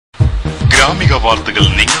ഗ്രാമിക വാർത്തകൾ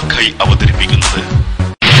നിങ്ങൾക്കായി അവതരിപ്പിക്കുന്നത്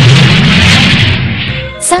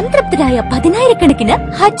സംതൃപ്തരായ 10,000-കണക്കിന്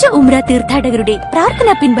ഹജ്ജ് ഉംറ തീർത്ഥാടകരുടെ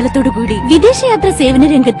പ്രാർത്ഥനാ പിൻബലത്തോടുകൂടി വിദേശയാത്ര സേവന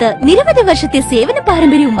രംഗത്ത് നിരവധി വർഷത്തെ സേവന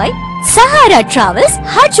പാരമ്പര്യവുമായി സഹാര ട്രാവൽസ്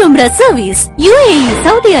ഹജ്ജ് ഉംറ service UAE,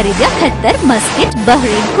 Saudi Arabia, Qatar, Muscat,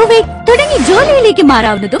 Bahrain, Kuwait തുടങ്ങി ജോലിയിലേക്ക്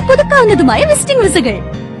മാറാവുന്നതും പുതുക്കാവുന്നതുമായ വിസിറ്റിംഗ് വിസകൾ.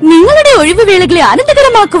 നിങ്ങളുടെ ഒഴിവുവേളകളെ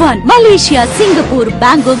ആനന്ദകരമാക്കുവാൻ Malaysia, Singapore,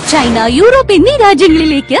 Bangkok, China, Europe എന്നീ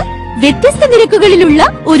രാജ്യങ്ങളിലേക്ക് വ്യത്യസ്ത നിരക്കുകളിലുള്ള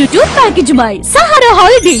ഒരു ടൂർ പാക്കേജുമായി സഹാര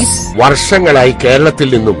ഹോളിഡേയ്സ്. വർഷങ്ങളായി കേരളത്തിൽ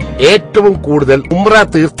നിന്നും ഏറ്റവും കൂടുതൽ ഉംറ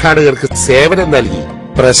തീർത്ഥാടകർക്ക് സേവനം നൽകി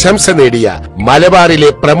പ്രശംസ നേടിയ മലബാറിലെ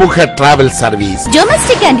പ്രമുഖ travel service.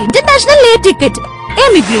 Domestic and international air ticket,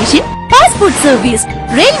 emigration, passport service,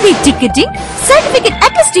 railway ticketing, certificate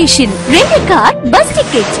attestation, rent car, bus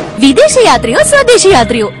ticket. വിദേശയാത്രയോ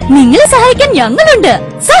സ്വദേശയാത്രയോ നിങ്ങളെ സഹായിക്കാൻ ഞങ്ങളുണ്ട്.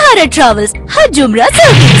 സഹാര ട്രാവൽസ് ഹജ്ജ് ഉംറ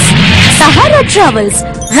service. Sahara travels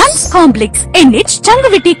runs complex NH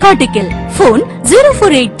Changuvetty Kottakkal. Phone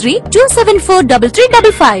 0483 274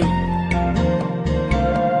 3355.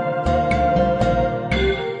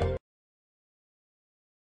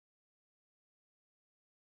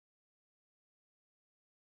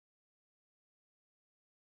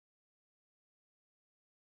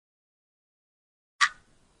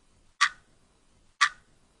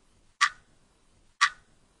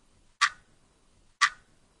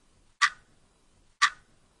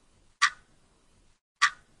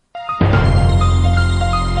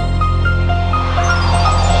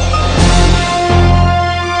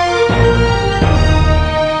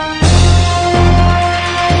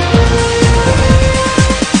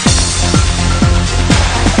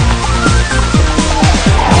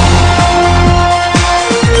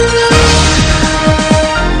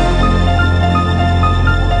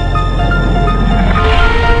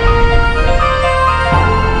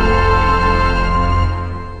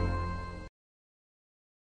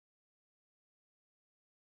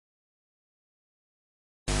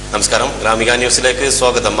 നമസ്കാരം, ഗ്രാമിക ന്യൂസിലേക്ക്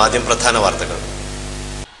സ്വാഗതം. ആദ്യം പ്രധാന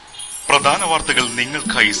വാർത്തകൾ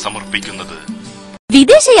നിങ്ങൾക്കായി സമർപ്പിക്കുന്നത്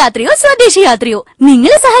വിദേശയാത്രയോ സ്വദേശയാത്രയോ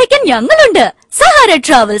നിങ്ങളെ സഹായിക്കാൻ ഞങ്ങളുണ്ട്. സഹാര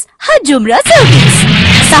ട്രാവൽസ് ഹജ്ജ് ഉംറ service.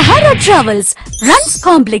 Sahara travels runs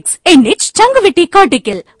complex NH Changuvetty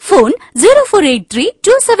Kottakkal. Phone 0483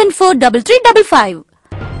 274 3355.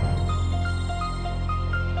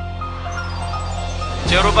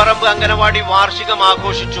 Cheruparambu anganwadi വാർഷികം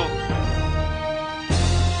ആഘോഷിച്ചു.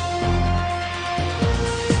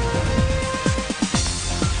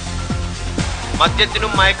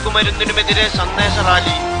 മദ്യത്തിനും മയക്കുമരുന്നിനുമെതിരെ സന്ദേശ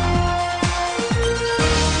റാലി.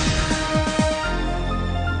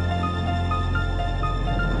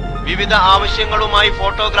 വിവിധ ആവശ്യങ്ങളുമായി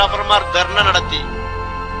ഫോട്ടോഗ്രാഫർമാർ ധർണ നടത്തി.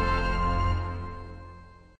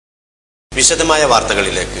 വിശദമായ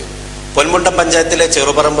വാർത്തകളിലേക്ക്. പൊന്മുണ്ടം പഞ്ചായത്തിലെ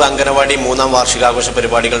ചെറുപറമ്പ് അംഗനവാടി 3ാം വാർഷികാഘോഷ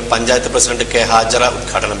പരിപാടികൾ പഞ്ചായത്ത് പ്രസിഡന്റ് കെ ഹാജറ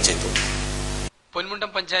ഉദ്ഘാടനം ചെയ്തു. പൊന്മുണ്ടം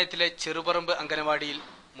പഞ്ചായത്തിലെ ചെറുപറമ്പ് അംഗനവാടിയിൽ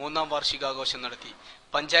 3ാം വാർഷികാഘോഷം നടത്തി.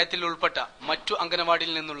 പഞ്ചായത്തിൽ ഉൾപ്പെട്ട മറ്റു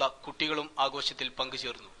അംഗനവാടിയിൽ നിന്നുള്ള കുട്ടികളും ആഘോഷത്തിൽ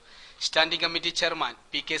പങ്കുചേർന്നു. Standing committee chairman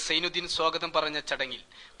PK Zainuddin സ്വാഗതം പറഞ്ഞ ചടങ്ങിൽ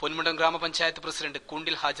പൊന്മുണ്ടം ഗ്രാമപഞ്ചായത്ത് പ്രസിഡന്റ്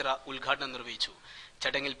കുണ്ടിൽ ഹാജറ ഉദ്ഘാടനം നിർവഹിച്ചു.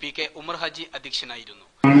 ചടങ്ങിൽ PK ഉമർ ഹാജി അധ്യക്ഷനായിരുന്നു.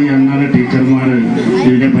 ടീച്ചർമാർ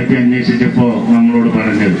ഇതിനെപ്പറ്റി അന്വേഷിച്ചപ്പോ നമ്മളോട്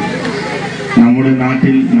പറഞ്ഞത്, നമ്മുടെ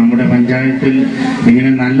നാട്ടിൽ നമ്മുടെ പഞ്ചായത്തിൽ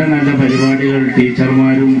ഇങ്ങനെ നല്ല നല്ല പരിപാടികൾ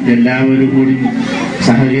ടീച്ചർമാരും എല്ലാവരും കൂടി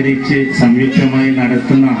സഹകരിച്ച് സംയുക്തമായി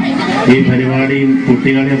നടത്തുന്ന ഈ പരിപാടിയും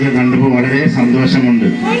കുട്ടികളെയൊക്കെ കണ്ടപ്പോൾ വളരെ സന്തോഷമുണ്ട്.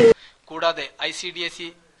 കൂടാതെ ICDSE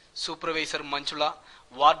സൂപ്പർവൈസർ മഞ്ജുള,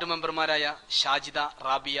 വാർഡ് മെമ്പർമാരായ ഷാജിദ,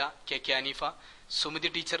 റാബിയ, KK അനീഫ, സുമിതി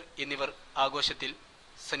ടീച്ചർ എന്നിവർ ആഘോഷത്തിൽ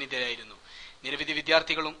സന്നിധരായിരുന്നു. നിരവധി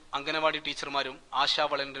വിദ്യാർത്ഥികളും അംഗനവാടി ടീച്ചർമാരും ആശാ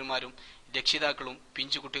വളണ്ടിയർമാരും രക്ഷിതാക്കളും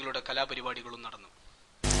പിഞ്ചുകുട്ടികളുടെ കലാപരിപാടികളും നടന്നു.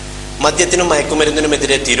 മദ്യത്തിനും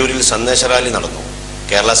മയക്കുമരുന്നിനുമെതിരെ തിരൂരിൽ സന്ദേശ റാലി നടന്നു.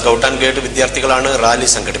 കേരള സ്കൗട്ട് ആൻഡ് ഗൈഡ് വിദ്യാർത്ഥികളാണ് റാലി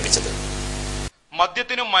സംഘടിപ്പിച്ചത്.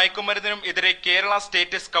 മദ്യത്തിനും മയക്കുമരുന്നിനും എതിരെ കേരള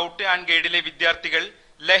സ്റ്റേറ്റ് സ്കൗട്ട് ആൻഡ് ഗൈഡിലെ വിദ്യാർത്ഥികൾ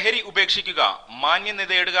ലഹരി ഉപേക്ഷിക്കുക, മാന്യത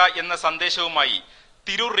നേടുക എന്ന സന്ദേശവുമായി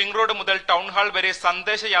തിരൂർ റിംഗ് റോഡ് മുതൽ ടൗൺ ഹാൾ വരെ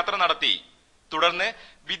സന്ദേശയാത്ര നടത്തി. തുടർന്ന്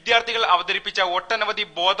വിദ്യാർത്ഥികൾ അവതരിപ്പിച്ച ഒട്ടനവധി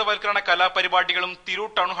ബോധവൽക്കരണ കലാപരിപാടികളും തിരൂർ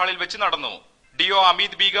ടൗൺ ഹാളിൽ വെച്ച് നടന്നു. DO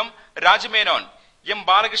അമീദ് ബീഗം, രാജ് മേനോൻ, M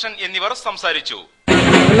ബാലകൃഷ്ണൻ എന്നിവർ സംസാരിച്ചു.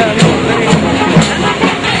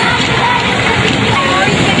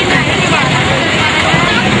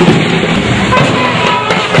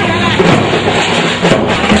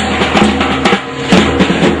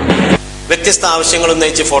 വ്യത്യസ്ത ആവശ്യങ്ങൾ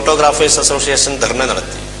ഉന്നയിച്ച് ഫോട്ടോഗ്രാഫേഴ്സ് അസോസിയേഷൻ ധർണ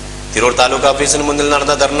നടത്തി. തിരൂർ താലൂക്ക് ഓഫീസിന് മുന്നിൽ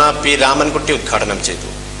നടന്ന ധർണ P രാമൻകുട്ടി ഉദ്ഘാടനം ചെയ്തു.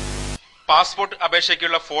 പാസ്പോർട്ട്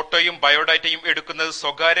അപേക്ഷയ്ക്കുള്ള ഫോട്ടോയും ബയോഡാറ്റയും എടുക്കുന്നത്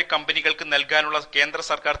സ്വകാര്യ കമ്പനികൾക്ക് നൽകാനുള്ള കേന്ദ്ര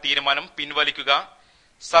സർക്കാർ തീരുമാനം പിൻവലിക്കുക,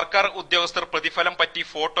 സർക്കാർ ഉദ്യോഗസ്ഥർ പ്രതിഫലം പറ്റി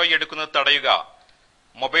ഫോട്ടോ എടുക്കുന്നത് തടയുക,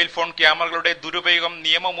 മൊബൈൽ ഫോൺ ക്യാമറകളുടെ ദുരുപയോഗം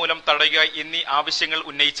നിയമമൂലം തടയുക എന്നീ ആവശ്യങ്ങൾ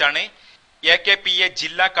ഉന്നയിച്ചാണ് AKPA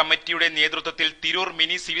ജില്ലാ കമ്മിറ്റിയുടെ നേതൃത്വത്തിൽ തിരൂർ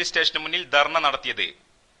മിനി സിവിൽ സ്റ്റേഷന് മുന്നിൽ ധർണ നടത്തിയത്.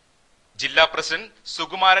 ജില്ലാ പ്രസിഡന്റ്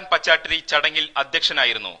സുകുമാരൻ പച്ചാട്ടിരി ചടങ്ങിൽ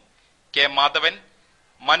അധ്യക്ഷനായിരുന്നു. കെ മാധവൻ,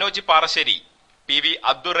 മനോജ് പാറശ്ശേരി, PV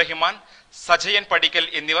അബ്ദുറഹിമാൻ, സജയൻ പടിക്കൽ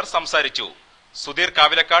എന്നിവർ സംസാരിച്ചു. സുധീർ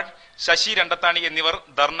കാവിലക്കാട്, ശശി രണ്ടത്താണി എന്നിവർ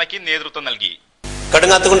ധർണയ്ക്ക് നേതൃത്വം നൽകി.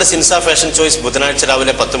 കടുങ്ങാത്തുകുണ്ട് സിൻസ ഫാഷൻ ചോയ്സ് ബുധനാഴ്ച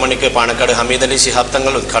രാവിലെ 10 മണിക്ക് പാണക്കാട് ഹമീദ് അലി ശിഹാബ്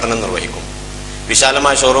തങ്ങൾ ഉദ്ഘാടനം നിർവഹിക്കും.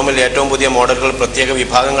 വിശാലമായ ഷോറൂമിൽ ഏറ്റവും പുതിയ മോഡലുകൾ പ്രത്യേക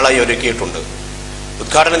വിഭാഗങ്ങളായി ഒരുക്കിയിട്ടുണ്ട്.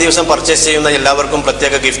 ഉദ്ഘാടന ദിവസം പർച്ചേസ് ചെയ്യുന്ന എല്ലാവർക്കും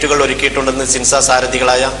പ്രത്യേക ഗിഫ്റ്റുകൾ ഒരുക്കിയിട്ടുണ്ടെന്ന് സിൻസ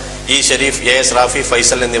സാരഥികളായ ഇ ഷെരീഫ്, AS റാഫി,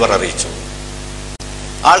 ഫൈസൽ എന്നിവർ അറിയിച്ചു.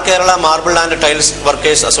 ആൾ Kerala marble and tiles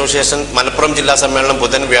workers association Malappuram ജില്ലാ സമ്മേളനം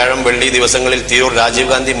ബുധൻ, വ്യാഴം, വെള്ളി ദിവസങ്ങളിൽ തിരൂർ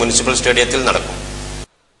രാജീവ് ഗാന്ധി മുനിസിപ്പൽ സ്റ്റേഡിയത്തിൽ നടക്കും.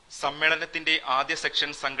 സമ്മേളനത്തിന്റെ ആദ്യ സെക്ഷൻ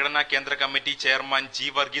സംഘടനാ കേന്ദ്ര കമ്മിറ്റി ചെയർമാൻ G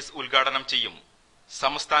വർഗീസ് ഉദ്ഘാടനം ചെയ്യും.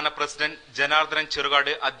 സംസ്ഥാന പ്രസിഡന്റ് ജനാർദ്ദനൻ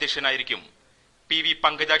ചെറുകാട് അധ്യക്ഷനായിരിക്കും. PV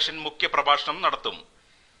പങ്കജാക്ഷൻ മുഖ്യ പ്രഭാഷണം നടത്തും.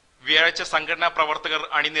 വ്യാഴാഴ്ച സംഘടനാ പ്രവർത്തകർ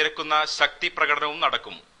അണിനിരക്കുന്ന ശക്തി പ്രകടനവും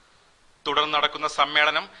നടക്കും. തുടർന്ന് നടക്കുന്ന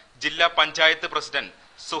സമ്മേളനം ജില്ലാ പഞ്ചായത്ത് പ്രസിഡന്റ്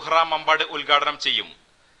സുഹ്റ മമ്പാട് ഉദ്ഘാടനം ചെയ്യും.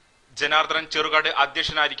 ജനാർദ്ദനൻ ചെറുകാട്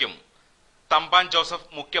അധ്യക്ഷനായിരിക്കും. തമ്പാൻ ജോസഫ്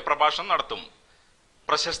മുഖ്യ പ്രഭാഷണം നടത്തും.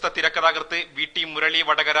 പ്രശസ്ത തിരക്കഥാകൃത്ത് VT മുരളി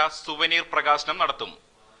വടകര സുവനീർ പ്രകാശനം നടത്തും.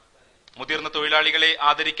 മുതിർന്ന തൊഴിലാളികളെ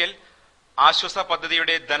ആദരിക്കൽ, ആശ്വാസ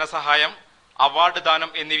പദ്ധതിയുടെ ധനസഹായം, അവാർഡ്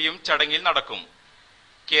ദാനം എന്നിവയും ചടങ്ങിൽ നടക്കും.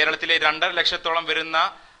 കേരളത്തിലെ 2.5 ലക്ഷത്തോളം വരുന്ന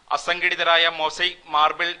അസംഘടിതരായ മൊസൈക്,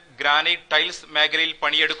 മാർബിൾ, ഗ്രാനൈറ്റ്, ടൈൽസ് മേഖലയിൽ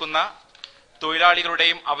പണിയെടുക്കുന്ന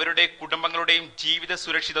തൊഴിലാളികളുടെയും അവരുടെ കുടുംബങ്ങളുടെയും ജീവിത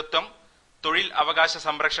സുരക്ഷിതത്വം, തൊഴിൽ അവകാശ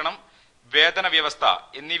സംരക്ഷണം, വേതന വ്യവസ്ഥ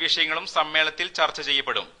എന്നീ വിഷയങ്ങളും സമ്മേളനത്തിൽ ചർച്ച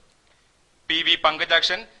ചെയ്യപ്പെടും. PV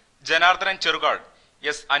Pankajakshan, Janardhanan Cherukad,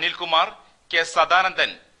 S Anilkumar, K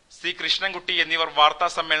Sadanandan, C Krishnankutty എന്നിവർ വാർത്താ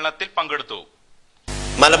സമ്മേളനത്തിൽ പങ്കെടുത്തു.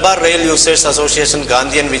 Malabar rail users association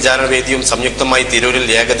Gandhian വിചാരവേദിയും സംയുക്തമായി തിരൂരിൽ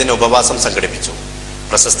ഏകദിന ഉപവാസം സംഘടിപ്പിച്ചു.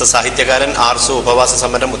 പ്രശസ്ത സാഹിത്യകാരൻ ആർസു ഉപവാസ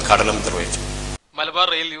സമരം ഉദ്ഘാടനം നിർവഹിച്ചു. മലബാർ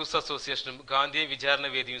റെയിൽ യൂസ് അസോസിയേഷനും ഗാന്ധിയൻ വിചാരണ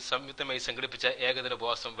വേദിയും സംയുക്തമായി സംഘടിപ്പിച്ച ഏകദിന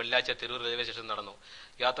ഉപവാസം വെള്ളിയാഴ്ച തിരൂർ റെയിൽവേ സ്റ്റേഷനിൽ നടന്നു.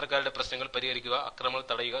 യാത്രക്കാരുടെ പ്രശ്നങ്ങൾ പരിഹരിക്കുക, അക്രമങ്ങൾ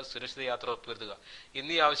തടയുക, സുരക്ഷിത യാത്ര ഉറപ്പുവരുത്തുക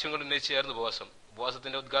എന്നീ ആവശ്യങ്ങൾ ഉന്നയിച്ചായിരുന്നു ഉപവാസം.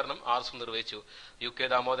 ഉപവാസത്തിന്റെ ഉദ്ഘാടനം ആർസു നിർവഹിച്ചു. UK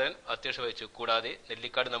ദാമോദരൻ അധ്യക്ഷത വഹിച്ചു. കൂടാതെ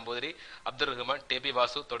നെല്ലിക്കാട് നമ്പൂതിരി, അബ്ദുറഹ്മാൻ, TP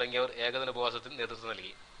വാസു തുടങ്ങിയവർ ഏകദിന ഉപവാസത്തിന് നേതൃത്വം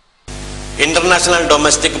നൽകി. ഇന്റർനാഷണൽ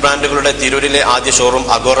ഡൊമസ്റ്റിക് ബ്രാൻഡുകളുടെ തിരൂരിലെ ആദ്യ ഷോറൂം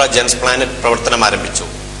അഗോറ ജെൻസ് പ്ലാനറ്റ് പ്രവർത്തനം ആരംഭിച്ചു.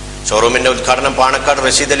 ഷോറൂമിന്റെ ഉദ്ഘാടനം പാണക്കാട്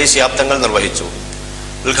റഷീദ് അലി ശിഹാബ് തങ്ങൾ നിർവഹിച്ചു.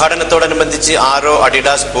 ഉദ്ഘാടനത്തോടനുബന്ധിച്ച് ആരോ,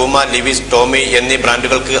 അഡിഡാസ്, പൂമ, ലിവിസ്, ടോമി എന്നീ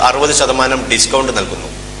ബ്രാൻഡുകൾക്ക് 60% ഡിസ്കൗണ്ട് നൽകുന്നു.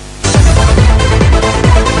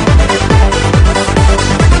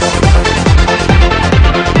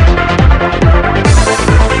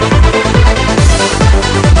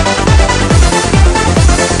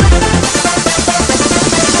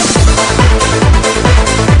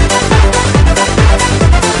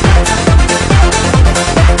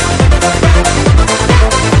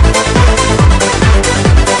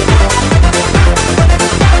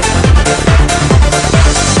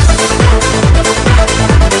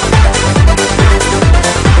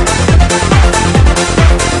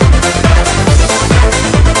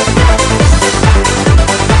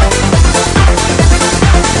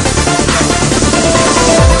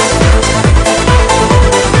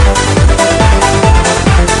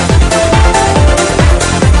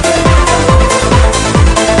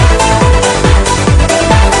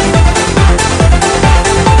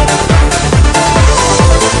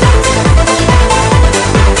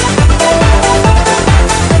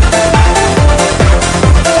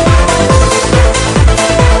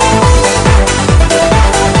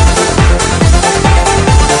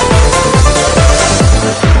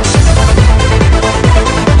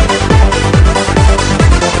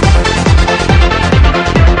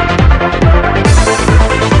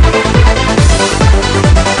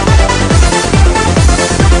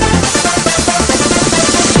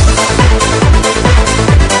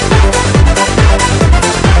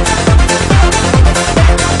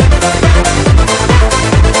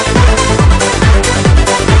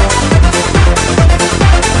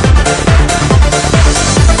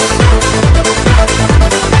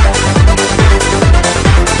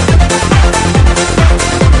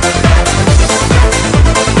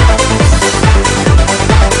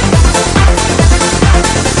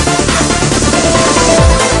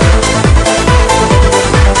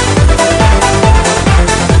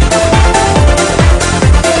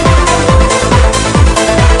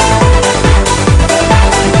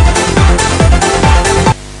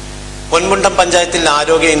 പൊന്മുണ്ടം പഞ്ചായത്തിൽ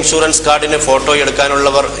ആരോഗ്യ ഇൻഷുറൻസ് കാർഡിന് ഫോട്ടോ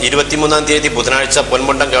എടുക്കാനുള്ളവർ 23-ാം തീയതി ബുധനാഴ്ച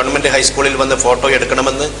പൊന്മുണ്ടം ഗവൺമെന്റ് ഹൈസ്കൂളിൽ വന്ന് ഫോട്ടോ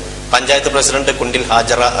എടുക്കണമെന്ന് പഞ്ചായത്ത് പ്രസിഡന്റ് കുണ്ടിൽ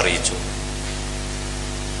ഹാജറ അറിയിച്ചു.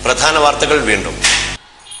 പ്രധാന വാർത്തകൾ വീണ്ടും.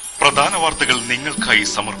 പ്രധാന വാർത്തകൾ നിങ്ങൾക്കായി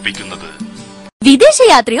സമർപ്പിക്കുന്നത്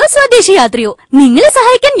വിദേശയാത്രയോ സ്വദേശയാത്രയോ നിങ്ങളെ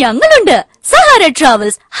സഹായിക്കാൻ ഞങ്ങളുണ്ട്. സഹാര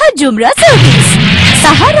ട്രാവൽസ് ഹജ്ജ് ഉംറ service.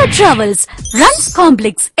 Sahara travels runs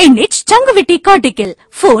complex NH Changuvetty Kottakkal.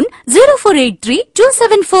 Phone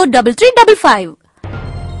 0483274355.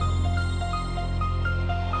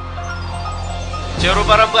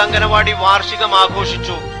 Cheruparambu anganwadi വാർഷികം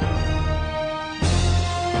ആഘോഷിച്ചു.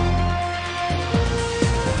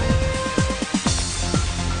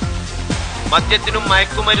 മദ്യത്തിനും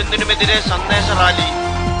മയക്കുമരുന്നിനുമെതിരെ സന്ദേശ റാലി.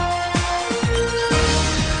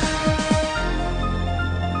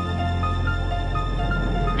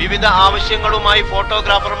 വിവിധ ആവശ്യങ്ങളുമായി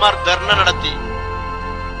ഫോട്ടോഗ്രാഫർമാർ ധർണ നടത്തി.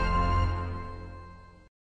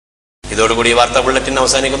 ഇതോടുകൂടി ഈ വാർത്താ ബുള്ളറ്റിൻ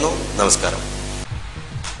അവസാനിക്കുന്നു. നമസ്കാരം.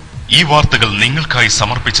 ഈ വാർത്തകൾ നിങ്ങൾക്കായി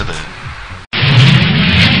സമർപ്പിച്ചത്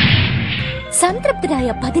സംതൃപ്തരായ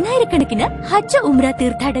 10,000-കണക്കിന് ഹജ്ജ് ഉംറ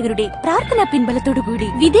തീർത്ഥാടകരുടെ പ്രാർത്ഥനാ പിൻബലത്തോടുകൂടി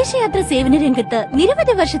വിദേശയാത്ര സേവന രംഗത്ത്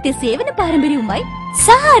നിരവധി വർഷത്തെ സേവന പാരമ്പര്യവുമായി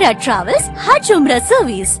സഹാര ട്രാവൽസ് ഹജ്ജ് ഉംറ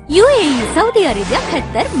service. UAE, Saudi Arabia,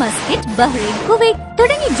 Qatar, Muscat, Bahrain, Kuwait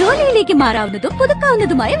തുടങ്ങി ജോലിയിലേക്ക് മാറാവുന്നതും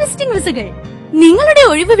പുതുക്കാവുന്നതുമായ വിസിറ്റിംഗ് വിസകൾ. നിങ്ങളുടെ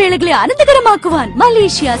ഒഴിവുവേളകളെ ആനന്ദകരമാക്കുവാൻ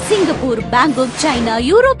Malaysia, Singapore, Bangkok, China,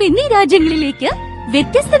 Europe എന്നീ രാജ്യങ്ങളിലേക്ക്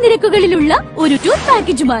വ്യത്യസ്ത നിരക്കുകളിലുള്ള ഒരു ടൂർ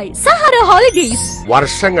പാക്കേജുമായി സഹാര ഹോളിഡേയ്സ്.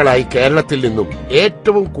 വർഷങ്ങളായി കേരളത്തിൽ നിന്നും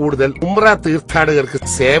ഏറ്റവും കൂടുതൽ ഉംറ തീർത്ഥാടകർക്ക്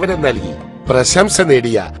സേവനം നൽകി പ്രശംസ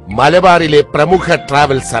നേടിയ മലബാറിലെ പ്രമുഖ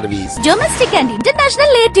travel service. Domestic and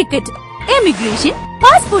international air ticket, emigration,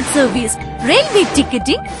 passport service, railway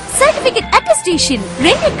ticketing, certificate attestation,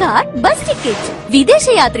 rent car, bus ticket.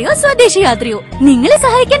 വിദേശയാത്രയോ സ്വദേശയാത്രയോ നിങ്ങളെ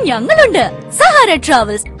സഹായിക്കാൻ ഞങ്ങളുണ്ട്. സഹാര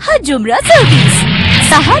ട്രാവൽസ് ഹജ്ജ് ഉംറ service.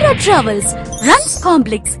 Sahara travels runs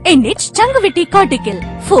complex NH Changuvetty Kottakkal.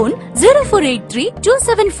 Phone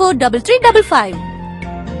 0483274355.